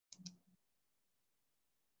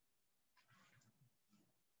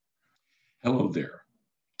Hello there.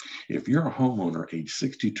 If you're a homeowner age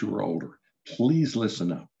 62 or older, please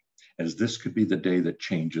listen up, as this could be the day that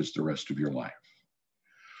changes the rest of your life.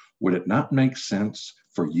 Would it not make sense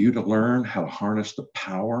for you to learn how to harness the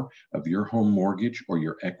power of your home mortgage or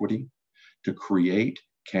your equity to create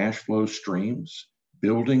cash flow streams,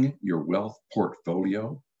 building your wealth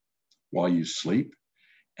portfolio while you sleep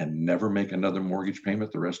and never make another mortgage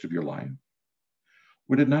payment the rest of your life?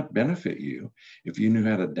 Would it not benefit you if you knew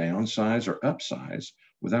how to downsize or upsize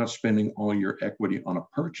without spending all your equity on a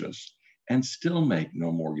purchase and still make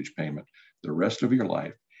no mortgage payment the rest of your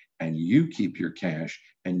life, and you keep your cash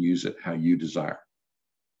and use it how you desire?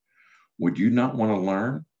 Would you not want to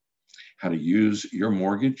learn how to use your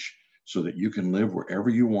mortgage so that you can live wherever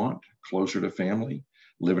you want, closer to family,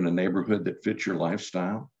 live in a neighborhood that fits your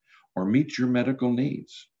lifestyle, or meets your medical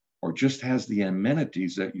needs, or just has the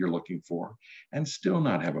amenities that you're looking for, and still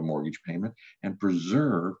not have a mortgage payment and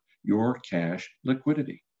preserve your cash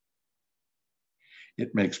liquidity?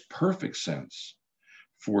 It makes perfect sense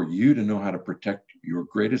for you to know how to protect your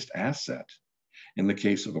greatest asset in the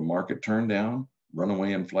case of a market turndown,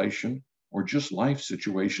 runaway inflation, or just life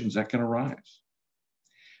situations that can arise.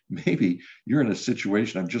 Maybe you're in a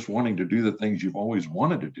situation of just wanting to do the things you've always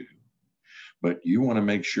wanted to do, but you want to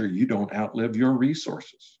make sure you don't outlive your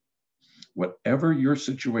resources. Whatever your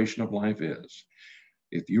situation of life is,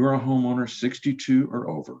 if you're a homeowner 62 or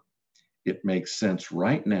over, it makes sense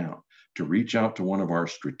right now to reach out to one of our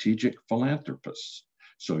strategic philanthropists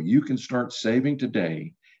so you can start saving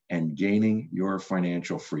today and gaining your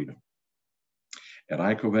financial freedom. At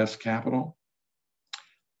ICOVEST Capital,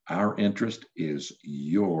 our interest is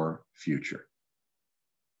your future.